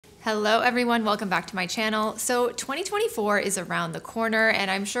Hello everyone, welcome back to my channel. So 2024 is around the corner and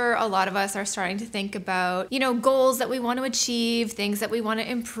I'm sure a lot of us are starting to think about, goals that we want to achieve, things that we want to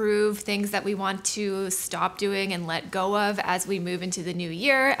improve, things that we want to stop doing and let go of as we move into the new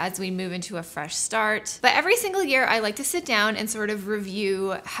year, as we move into a fresh start. But every single year I like to sit down and sort of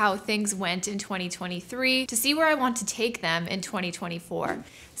review how things went in 2023 to see where I want to take them in 2024.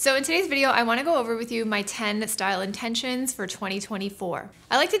 So in today's video, I want to go over with you my 10 style intentions for 2024.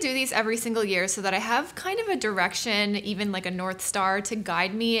 I like to do these every single year so that I have kind of a direction, even like a North Star, to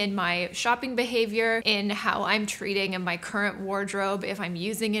guide me in my shopping behavior, in how I'm treating in my current wardrobe, if I'm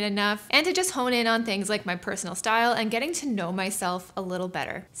using it enough, and to just hone in on things like my personal style and getting to know myself a little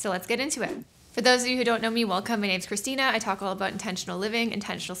better. So let's get into it. For those of you who don't know me, welcome. My name's Christina. I talk all about intentional living,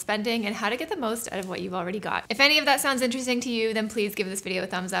 intentional spending, and how to get the most out of what you've already got. If any of that sounds interesting to you, then please give this video a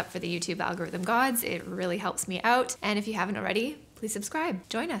thumbs up for the YouTube algorithm gods. It really helps me out. And if you haven't already, please subscribe.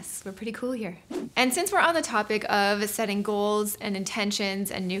 Join us. We're pretty cool here. And since we're on the topic of setting goals and intentions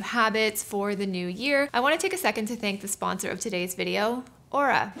and new habits for the new year, I want to take a second to thank the sponsor of today's video,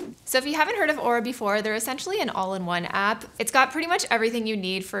 Aura. So if you haven't heard of Aura before, they're essentially an all-in-one app. It's got pretty much everything you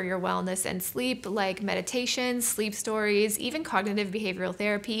need for your wellness and sleep, like meditation, sleep stories, even cognitive behavioral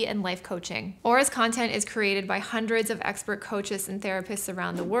therapy and life coaching. Aura's content is created by hundreds of expert coaches and therapists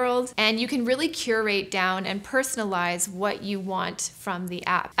around the world, and you can really curate down and personalize what you want from the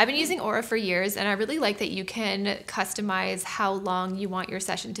app. I've been using Aura for years, and I really like that you can customize how long you want your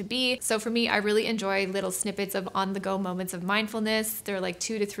session to be. So for me, I really enjoy little snippets of on-the-go moments of mindfulness. They're like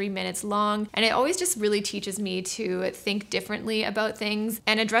 2 to 3 minutes long, and it always just really teaches me to think differently about things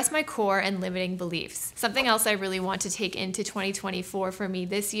and address my core and limiting beliefs. Something else I really want to take into 2024 for me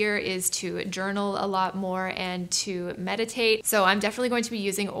this year is to journal a lot more and to meditate. So I'm definitely going to be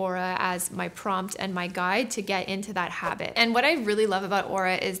using Aura as my prompt and my guide to get into that habit. And what I really love about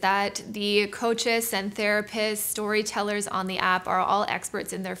Aura is that the coaches and therapists, storytellers on the app are all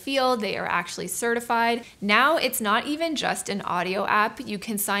experts in their field. They are actually certified. Now it's not even just an audio app. You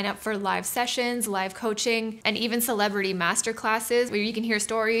can sign up for live sessions, live coaching, and even celebrity masterclasses where you can hear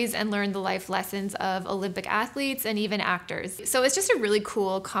stories and learn the life lessons of Olympic athletes and even actors. So it's just a really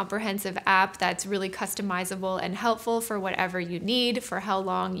cool, comprehensive app that's really customizable and helpful for whatever you need, for how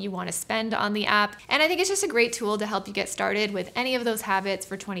long you want to spend on the app. And I think it's just a great tool to help you get started with any of those habits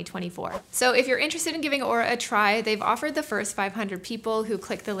for 2024. So if you're interested in giving Aura a try, they've offered the first 500 people who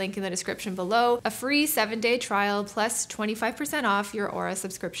click the link in the description below a free 7-day trial plus 25% off your Aura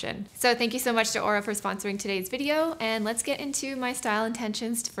subscription. So thank you so much to Aura for sponsoring today's video, and let's get into my style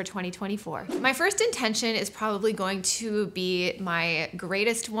intentions for 2024. My first intention is probably going to be my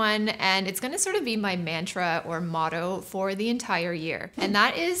greatest one, and it's going to sort of be my mantra or motto for the entire year, and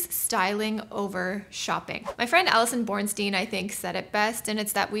that is styling over shopping. My friend Allison Bornstein, I think, said it best, and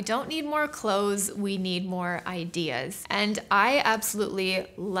it's that we don't need more clothes, we need more ideas. And I absolutely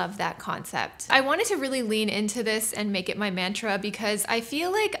love that concept. I wanted to really lean into this and make it my mantra because I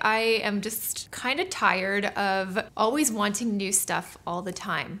feel like I am just kind of tired of always wanting new stuff all the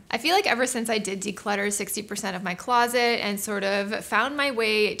time. I feel like ever since I did declutter 60% of my closet and sort of found my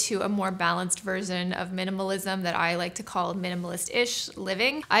way to a more balanced version of minimalism that I like to call minimalist-ish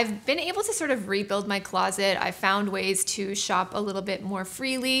living, I've been able to sort of rebuild my closet. I've found ways to shop a little bit more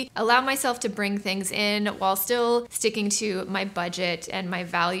freely, allow myself to bring things in while still sticking to my budget and my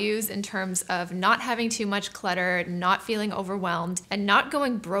values in terms of not having too much clutter, not feeling overwhelmed, and not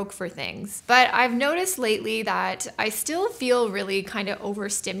going broke for things. But I've noticed lately that I still feel really kind of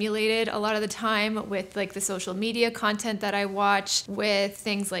overstimulated a lot of the time with like the social media content that I watch, with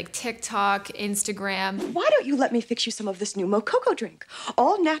things like TikTok, Instagram. Why don't you let me fix you some of this new mococo drink?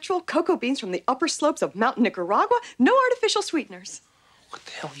 All natural cocoa beans from the upper slopes of Mountain Nicaragua, no artificial sweeteners. What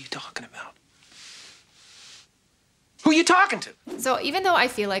the hell are you talking about? Who are you talking to? So even though I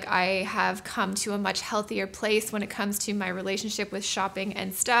feel like I have come to a much healthier place when it comes to my relationship with shopping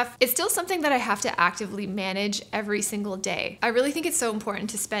and stuff, it's still something that I have to actively manage every single day. I really think it's so important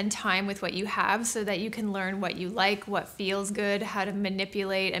to spend time with what you have so that you can learn what you like, what feels good, how to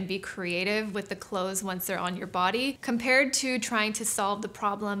manipulate and be creative with the clothes once they're on your body, compared to trying to solve the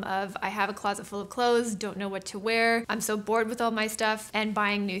problem of I have a closet full of clothes, don't know what to wear, I'm so bored with all my stuff, and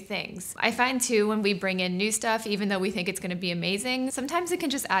buying new things. I find too, when we bring in new stuff, even though we think it's going to be amazing, sometimes it can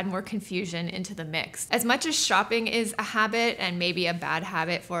just add more confusion into the mix. As much as shopping is a habit and maybe a bad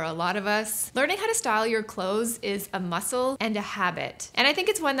habit for a lot of us, learning how to style your clothes is a muscle and a habit. And I think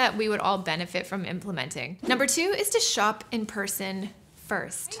it's one that we would all benefit from implementing. Number 2 is to shop in person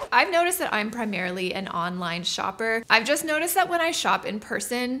first. I've noticed that I'm primarily an online shopper. I've just noticed that when I shop in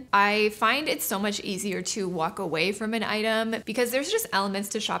person, I find it's so much easier to walk away from an item because there's just elements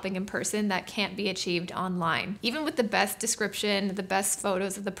to shopping in person that can't be achieved online. Even with the best description, the best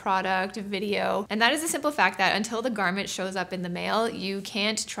photos of the product, video, and that is the simple fact that until the garment shows up in the mail, you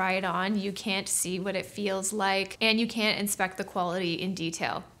can't try it on, you can't see what it feels like, and you can't inspect the quality in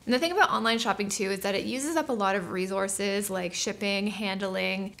detail. And the thing about online shopping too is that it uses up a lot of resources like shipping,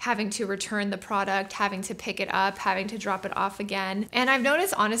 handling, having to return the product, having to pick it up, having to drop it off again. And I've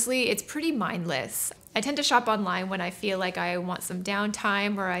noticed, honestly, it's pretty mindless. I tend to shop online when I feel like I want some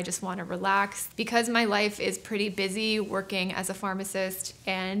downtime or I just want to relax because my life is pretty busy working as a pharmacist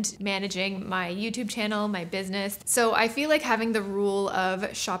and managing my YouTube channel, my business. So I feel like having the rule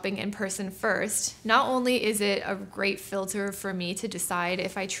of shopping in person first, not only is it a great filter for me to decide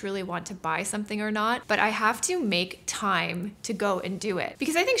if I truly want to buy something or not, but I have to make time to go and do it.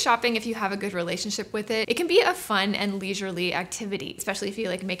 Because I think shopping, if you have a good relationship with it, it can be a fun and leisurely activity, especially if you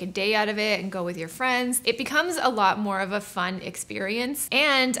like make a day out of it and go with your friends. It becomes a lot more of a fun experience.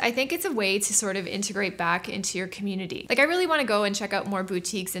 And I think it's a way to sort of integrate back into your community. Like I really want to go and check out more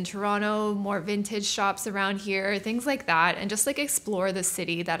boutiques in Toronto, more vintage shops around here, things like that, and just like explore the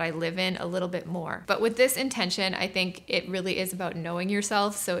city that I live in a little bit more. But with this intention, I think it really is about knowing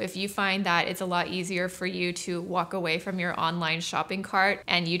yourself. So if you find that it's a lot easier for you to walk away from your online shopping cart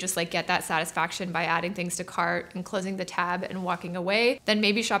and you just like get that satisfaction by adding things to cart and closing the tab and walking away, then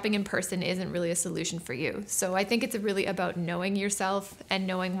maybe shopping in person isn't really a solution for you. So I think it's really about knowing yourself and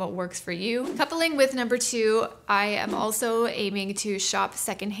knowing what works for you. Coupling with number 2, I am also aiming to shop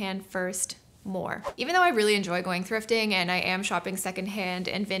secondhand first more. Even though I really enjoy going thrifting and I am shopping secondhand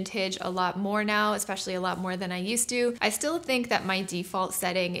and vintage a lot more now, especially a lot more than I used to, I still think that my default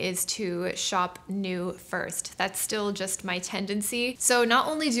setting is to shop new first. That's still just my tendency. So not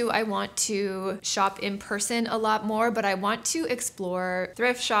only do I want to shop in person a lot more, but I want to explore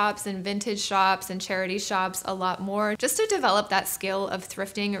thrift shops and vintage shops and charity shops a lot more just to develop that skill of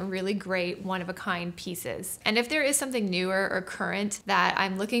thrifting really great one-of-a-kind pieces. And if there is something newer or current that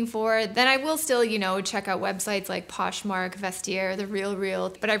I'm looking for, then I will still, check out websites like Poshmark, Vestiaire, The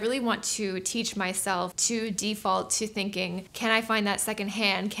RealReal, but I really want to teach myself to default to thinking, can I find that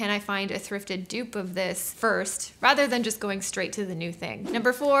secondhand? Can I find a thrifted dupe of this first, rather than just going straight to the new thing?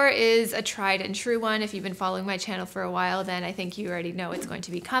 Number 4 is a tried and true one. If you've been following my channel for a while, then I think you already know it's going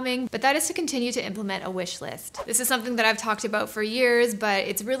to be coming, but that is to continue to implement a wish list. This is something that I've talked about for years, but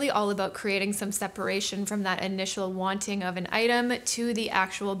it's really all about creating some separation from that initial wanting of an item to the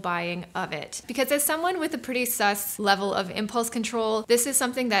actual buying of it. Because as someone with a pretty sus level of impulse control, this is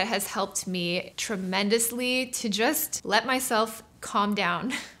something that has helped me tremendously to just let myself calm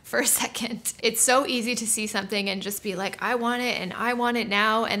down for a second. It's so easy to see something and just be like, I want it and I want it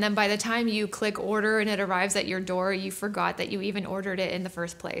now. And then by the time you click order and it arrives at your door, you forgot that you even ordered it in the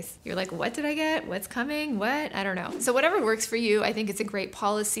first place. You're like, what did I get? What's coming? What? I don't know. So whatever works for you, I think it's a great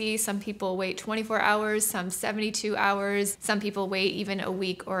policy. Some people wait 24 hours, some 72 hours. Some people wait even a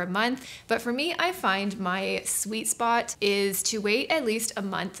week or a month. But for me, I find my sweet spot is to wait at least a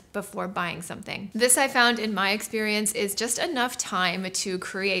month before buying something. This I found in my experience is just enough time to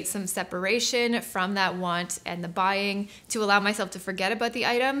create some separation from that want and the buying to allow myself to forget about the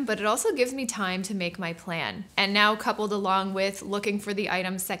item, but it also gives me time to make my plan. And now coupled along with looking for the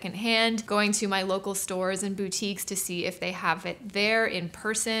item secondhand, going to my local stores and boutiques to see if they have it there in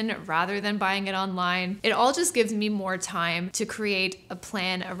person rather than buying it online, it all just gives me more time to create a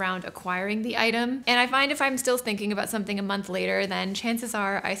plan around acquiring the item. And I find if I'm still thinking about something a month later, then chances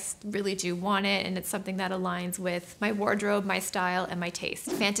are I really do want it and it's something that aligns with my wardrobe, my style, and my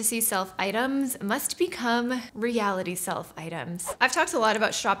taste. Fantasy self items must become reality self items. I've talked a lot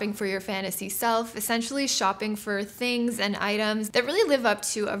about shopping for your fantasy self, essentially shopping for things and items that really live up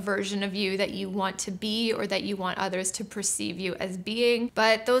to a version of you that you want to be or that you want others to perceive you as being,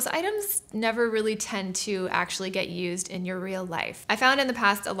 but those items never really tend to actually get used in your real life. I found in the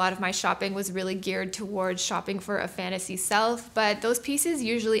past a lot of my shopping was really geared towards shopping for a fantasy self, but those pieces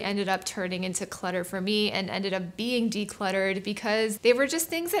usually ended up turning into clutter for me and ended up being decluttered because they were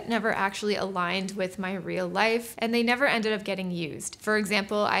just things that never actually aligned with my real life and they never ended up getting used. For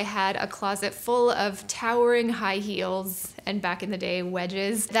example, I had a closet full of towering high heels and back in the day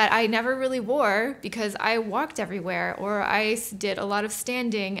wedges that I never really wore because I walked everywhere or I did a lot of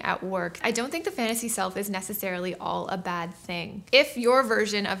standing at work. I don't think the fantasy self is necessarily all a bad thing. If your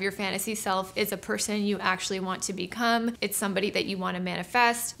version of your fantasy self is a person you actually want to become, it's somebody that you want to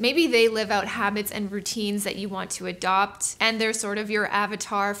manifest, maybe they live out habits and routines that you want to adopt, and they're sort of your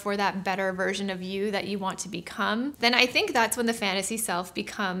avatar for that better version of you that you want to become, then I think that's when the fantasy self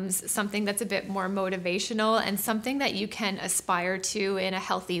becomes something that's a bit more motivational and something that you can aspire to in a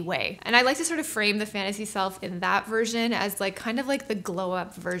healthy way. And I like to sort of frame the fantasy self in that version as like kind of like the glow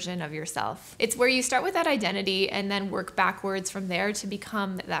up version of yourself. It's where you start with that identity and then work backwards from there to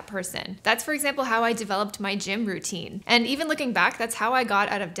become that person. That's, for example, how I developed my gym routine. And even looking back, that's how I got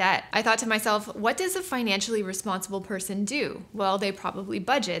out of debt. I thought to myself, what does a financially responsible person do? Well, they probably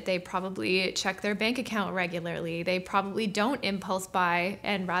budget. They probably check their bank account regularly. They probably don't impulse buy,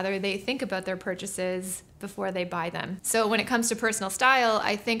 and rather they think about their purchases before they buy them. So when it comes to personal style,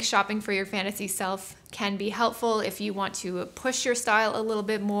 I think shopping for your fantasy self can be helpful if you want to push your style a little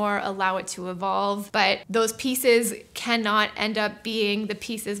bit more, allow it to evolve. But those pieces cannot end up being the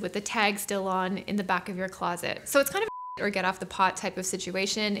pieces with the tag still on in the back of your closet. So it's kind of or get off the pot type of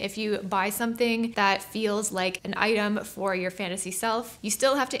situation. If you buy something that feels like an item for your fantasy self, you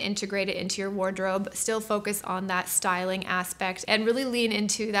still have to integrate it into your wardrobe, still focus on that styling aspect, and really lean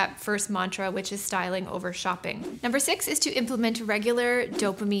into that first mantra, which is styling over shopping. Number 6 is to implement regular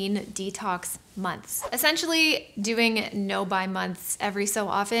dopamine detox months. Essentially doing no buy months every so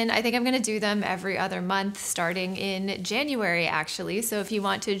often. I think I'm going to do them every other month starting in January actually. So if you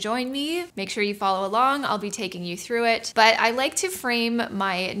want to join me, make sure you follow along. I'll be taking you through it. But I like to frame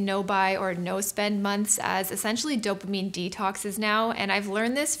my no buy or no spend months as essentially dopamine detoxes now. And I've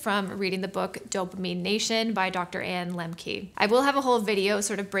learned this from reading the book Dopamine Nation by Dr. Anne Lemke. I will have a whole video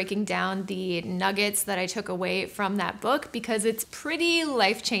sort of breaking down the nuggets that I took away from that book because it's pretty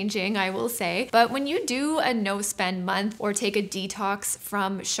life-changing, I will say. But when you do a no spend month or take a detox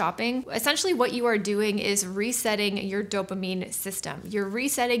from shopping, essentially what you are doing is resetting your dopamine system. You're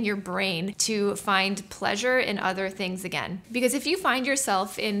resetting your brain to find pleasure in other things again. Because if you find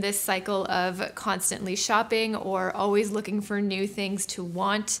yourself in this cycle of constantly shopping or always looking for new things to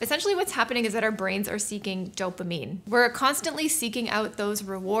want, essentially what's happening is that our brains are seeking dopamine. We're constantly seeking out those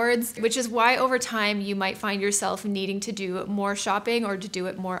rewards, which is why over time you might find yourself needing to do more shopping or to do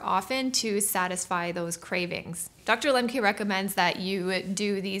it more often to satisfy those cravings. Dr. Lemke recommends that you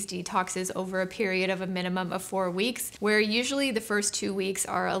do these detoxes over a period of a minimum of 4 weeks, where usually the first 2 weeks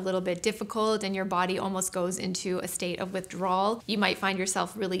are a little bit difficult and your body almost goes into a state of withdrawal. You might find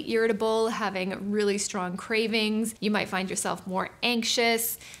yourself really irritable, having really strong cravings. You might find yourself more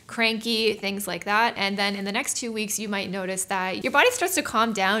anxious, cranky, things like that. And then in the next 2 weeks, you might notice that your body starts to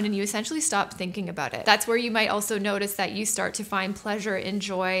calm down and you essentially stop thinking about it. That's where you might also notice that you start to find pleasure and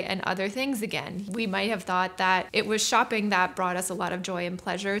joy and other things again. We might have thought that it was shopping that brought us a lot of joy and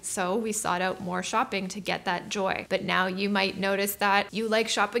pleasure, so we sought out more shopping to get that joy. But now you might notice that you like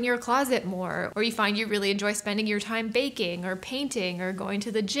shopping your closet more, or you find you really enjoy spending your time baking or painting or going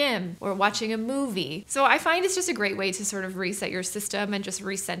to the gym or watching a movie. So I find it's just a great way to sort of reset your system and just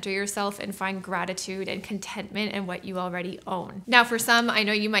recenter yourself and find gratitude and contentment in what you already own. Now for some, I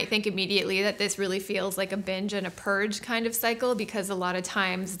know you might think immediately that this really feels like a binge and a purge kind of cycle, because a lot of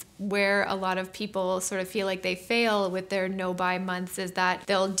times where a lot of people sort of feel like they fail with their no buy months is that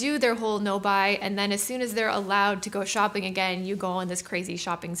they'll do their whole no buy, and then as soon as they're allowed to go shopping again, you go on this crazy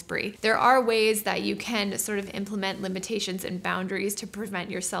shopping spree. There are ways that you can sort of implement limitations and boundaries to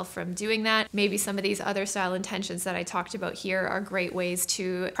prevent yourself from doing that. Maybe some of these other style intentions that I talked about here are great ways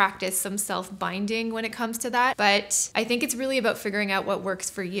to practice some self-binding when it comes to that. But I think it's really about figuring out what works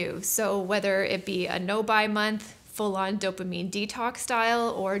for you. So whether it be a no buy month, full-on dopamine detox style,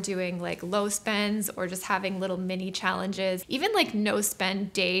 or doing like low spends, or just having little mini challenges, even like no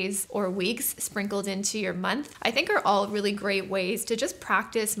spend days or weeks sprinkled into your month, I think are all really great ways to just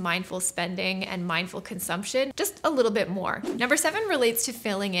practice mindful spending and mindful consumption just a little bit more. Number 7 relates to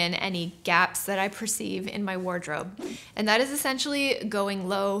filling in any gaps that I perceive in my wardrobe, and that is essentially going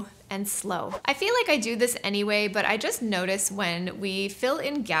low and slow. I feel like I do this anyway, but I just notice when we fill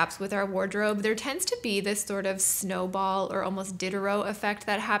in gaps with our wardrobe, there tends to be this sort of snowball or almost Diderot effect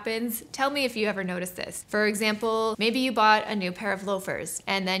that happens. Tell me if you ever noticed this. For example, maybe you bought a new pair of loafers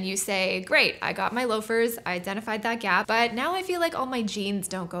and then you say, great, I got my loafers, I identified that gap, but now I feel like all my jeans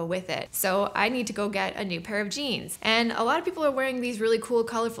don't go with it. So I need to go get a new pair of jeans. And a lot of people are wearing these really cool,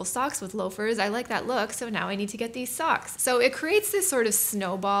 colorful socks with loafers. I like that look, so now I need to get these socks. So it creates this sort of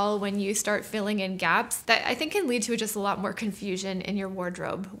snowball when you start filling in gaps that I think can lead to just a lot more confusion in your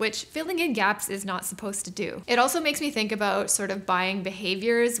wardrobe, which filling in gaps is not supposed to do. It also makes me think about sort of buying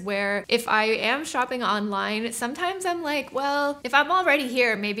behaviors where if I am shopping online, sometimes I'm like, well, if I'm already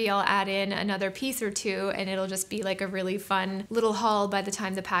here, maybe I'll add in another piece or two and it'll just be like a really fun little haul by the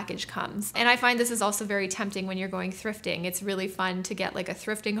time the package comes. And I find this is also very tempting when you're going thrifting. It's really fun to get like a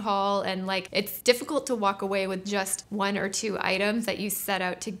thrifting haul, and like it's difficult to walk away with just one or two items that you set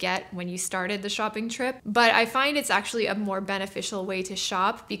out to get when you started the shopping trip. But I find it's actually a more beneficial way to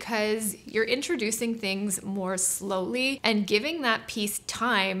shop because you're introducing things more slowly and giving that piece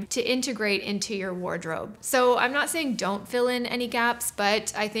time to integrate into your wardrobe. So I'm not saying don't fill in any gaps,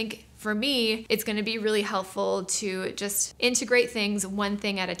 but I think for me, it's going to be really helpful to just integrate things one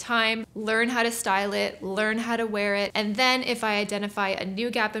thing at a time, learn how to style it, learn how to wear it, and then if I identify a new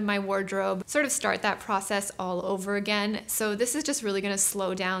gap in my wardrobe, sort of start that process all over again. So this is just really going to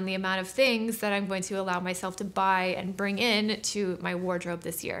slow down the amount of things that I'm going to allow myself to buy and bring in to my wardrobe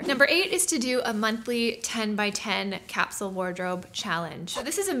this year. Number 8 is to do a monthly 10 by 10 capsule wardrobe challenge. So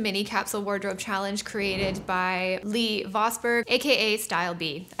this is a mini capsule wardrobe challenge created by Lee Vosberg, aka Style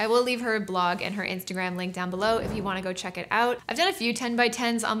Bee. I will leave her blog and her Instagram link down below if you want to go check it out. I've done a few 10 by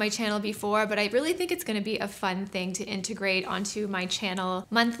 10s on my channel before, but I really think it's going to be a fun thing to integrate onto my channel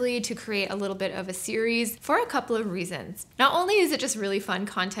monthly to create a little bit of a series for a couple of reasons. Not only is it just really fun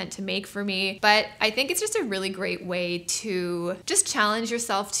content to make for me, but I think it's just a really great way to just challenge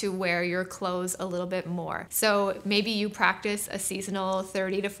yourself to wear your clothes a little bit more. So maybe you practice a seasonal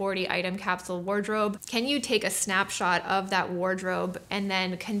 30 to 40 item capsule wardrobe. Can you take a snapshot of that wardrobe and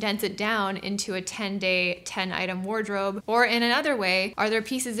then condense it down into a 10-day, 10-item wardrobe? Or in another way, are there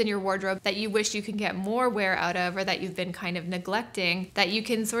pieces in your wardrobe that you wish you could get more wear out of, or that you've been kind of neglecting, that you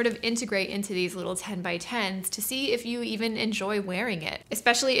can sort of integrate into these little 10 by 10s to see if you even enjoy wearing it?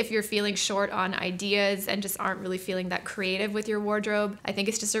 Especially if you're feeling short on ideas and just aren't really feeling that creative with your wardrobe. I think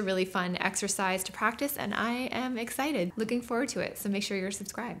it's just a really fun exercise to practice, and I am excited. Looking forward to it, so make sure you're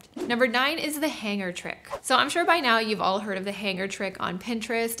subscribed. Number 9 is the hanger trick. So I'm sure by now you've all heard of the hanger trick on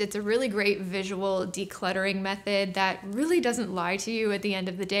Pinterest. It's a really great visual decluttering method that really doesn't lie to you at the end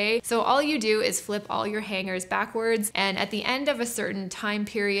of the day. So all you do is flip all your hangers backwards, and at the end of a certain time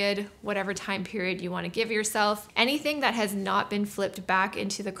period, whatever time period you want to give yourself, anything that has not been flipped back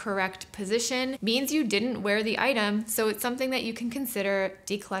into the correct position means you didn't wear the item, so it's something that you can consider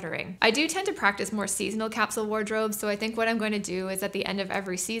decluttering. I do tend to practice more seasonal capsule wardrobes, so I think what I'm going to do is at the end of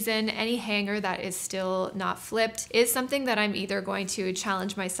every season, any hanger that is still not flipped is something that I'm either going to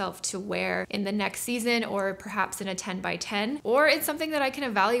challenge myself to wear in the next season, or perhaps in a 10 by 10, or it's something that I can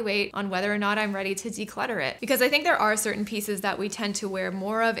evaluate on whether or not I'm ready to declutter it. Because I think there are certain pieces that we tend to wear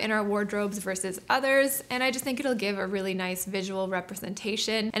more of in our wardrobes versus others, and I just think it'll give a really nice visual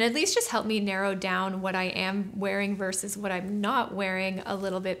representation and at least just help me narrow down what I am wearing versus what I'm not wearing a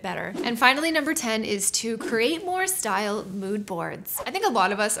little bit better. And finally, number 10 is to create more style mood boards. I think a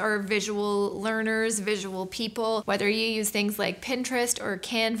lot of us are visual learners, visual people, whether you use things like Pinterest or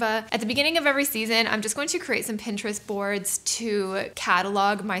Canva. At the beginning of every season, I'm just going to create some Pinterest boards to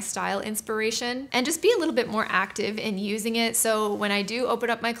catalog my style inspiration and just be a little bit more active in using it. So when I do open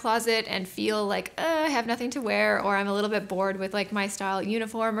up my closet and feel like I have nothing to wear, or I'm a little bit bored with like my style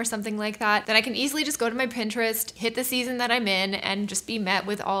uniform or something like that, then I can easily just go to my Pinterest, hit the season that I'm in, and just be met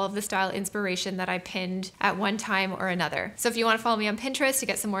with all of the style inspiration that I pinned at one time or another. So if you want to follow me on Pinterest to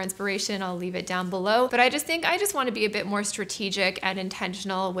get some more inspiration, I'll leave it down below. But I just think I just want to be a bit more strategic and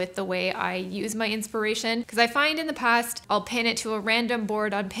intentional with the way I use my inspiration, because I find in the past I'll pin it to a random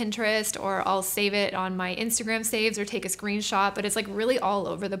board on Pinterest, or I'll save it on my Instagram saves or take a screenshot, but it's like really all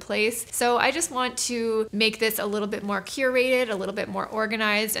over the place. So I just want to make this a little bit more curated, a little bit more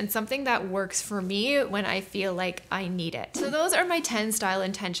organized, and something that works for me when I feel like I need it. So those are my 10 style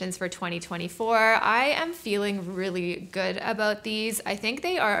intentions for 2024. I am feeling really good about these. I think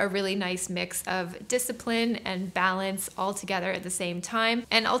they are a really nice mix of discipline and balance all together at the same time.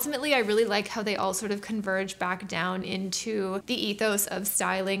 And ultimately, I really like how they all sort of converge back down into the ethos of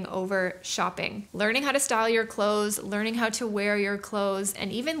styling over shopping. Learning how to style your clothes, learning how to wear your clothes,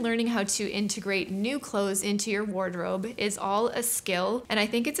 and even learning how to integrate new clothes into your wardrobe is all a skill. And I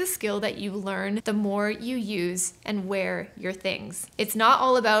think it's a skill that you learn the more you use and wear your things. It's not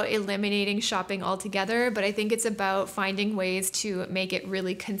all about eliminating shopping altogether, but I think it's about finding ways to make it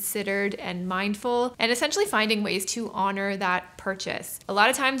really considered and mindful, and essentially finding ways to honor that purchase. A lot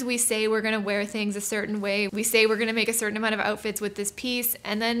of times we say we're gonna wear things a certain way, we say we're gonna make a certain amount of outfits with this piece,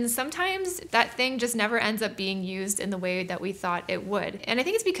 and then sometimes that thing just never ends up being used in the way that we thought it would. And I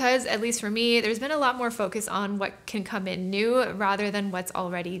think it's because, at least for me, there's been a lot more focus on what can come in new rather than what's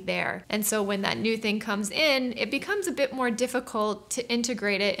already there. And so when that new thing comes in, it becomes a bit more difficult to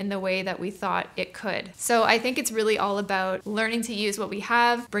integrate it in the way that we thought it could. So I think it's really all about learning to use what we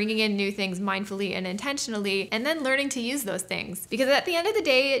have, bringing in new things mindfully and intentionally, and then learning to use those things. Because at the end of the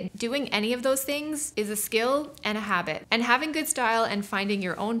day, doing any of those things is a skill and a habit. And having good style and finding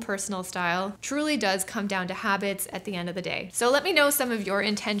your own personal style truly does come down to habits at the end of the day. So let me know some of your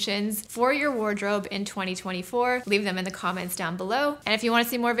intentions for your wardrobe in 2024. Leave them in the comments down below. And if you want to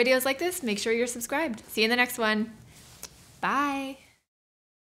see more videos like this, make sure you're subscribed. See you in the next one. Bye.